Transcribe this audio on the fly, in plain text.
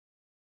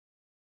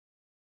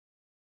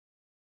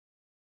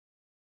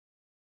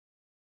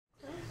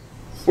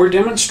We're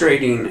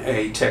demonstrating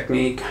a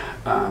technique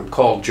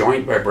called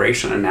joint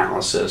vibration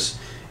analysis,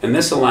 and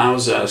this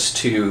allows us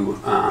to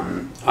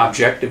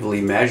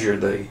objectively measure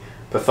the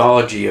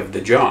pathology of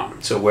the jaw.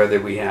 So whether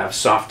we have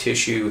soft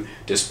tissue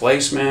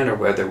displacement or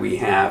whether we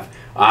have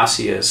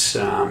osseous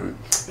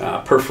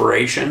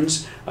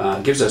perforations,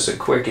 gives us a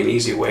quick and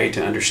easy way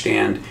to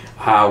understand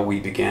how we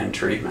begin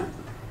treatment.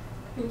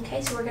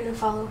 Okay, so we're going to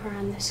follow her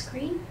on the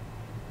screen.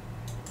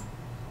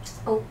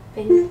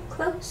 Open,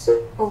 close,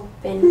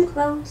 open,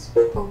 close,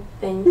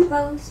 open,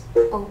 close,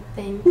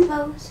 open,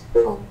 close,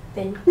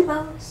 open,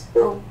 close,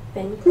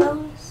 open,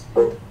 close,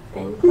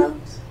 open,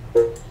 close.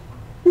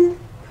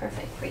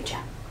 Perfect, great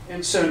job.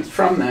 And so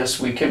from this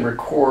we can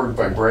record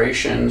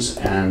vibrations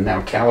and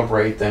now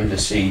calibrate them to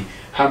see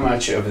how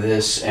much of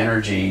this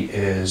energy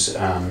is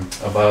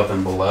above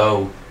and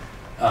below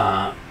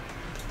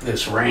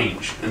this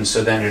range. And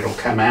so then it'll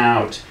come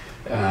out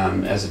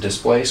as a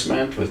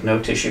displacement with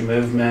no tissue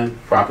movement,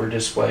 proper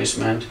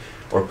displacement,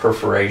 or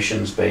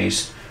perforations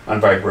based on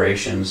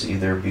vibrations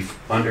either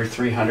under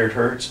 300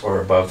 Hertz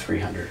or above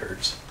 300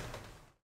 Hertz.